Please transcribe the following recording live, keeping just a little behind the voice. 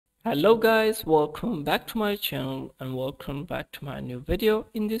Hello guys, welcome back to my channel and welcome back to my new video.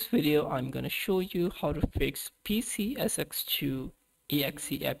 In this video I'm gonna show you how to fix Pcsx2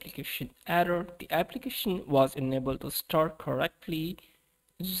 exe application error. The application was enabled to start correctly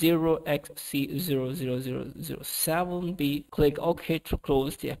 0xc000007b. Click OK to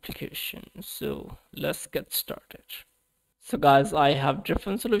close the application. So let's get started. So guys, I have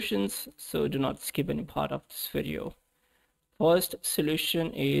different solutions, so do not skip any part of this video. First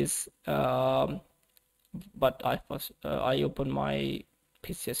solution is but I open my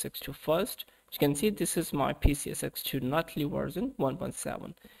Pcsx2 first. You can see this is my Pcsx2 nightly version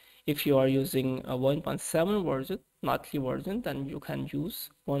 1.7. If you are using a 1.7 version nightly version, then you can use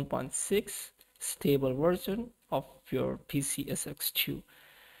 1.6 stable version of your Pcsx2.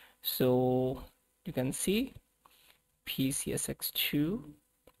 So you can see Pcsx2,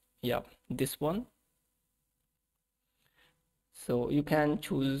 yeah, this one. So you can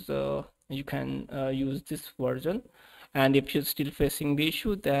choose use this version, and if you're still facing the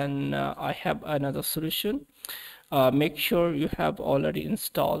issue, then I have another solution. Make sure you have already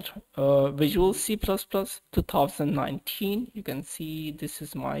installed Visual C++ 2019. You can see this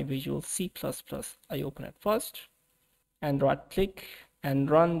is my Visual C++. I open it first and right click and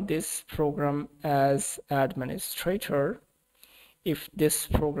run this program as administrator if this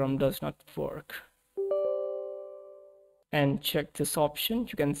program does not work. And check this option.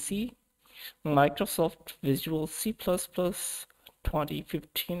 You can see Microsoft Visual C++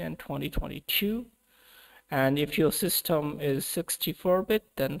 2015 and 2022. And if your system is 64-bit,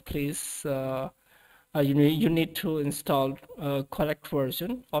 then please you need to install a correct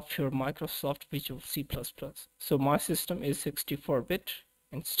version of your Microsoft Visual C++. So my system is 64-bit.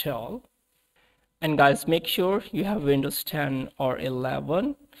 Install. And guys, make sure you have Windows 10 or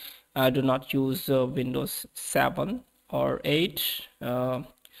 11. Do not use Windows 7 or 8 to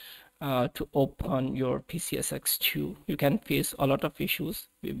open your Pcsx2. You can face a lot of issues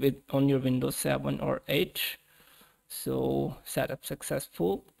on your Windows 7 or 8. So setup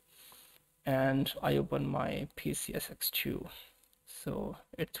successful, and I open my Pcsx2. So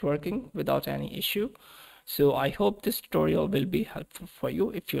it's working without any issue. So I hope this tutorial will be helpful for you.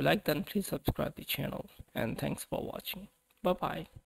 If you like, then please subscribe the channel, and thanks for watching. Bye bye.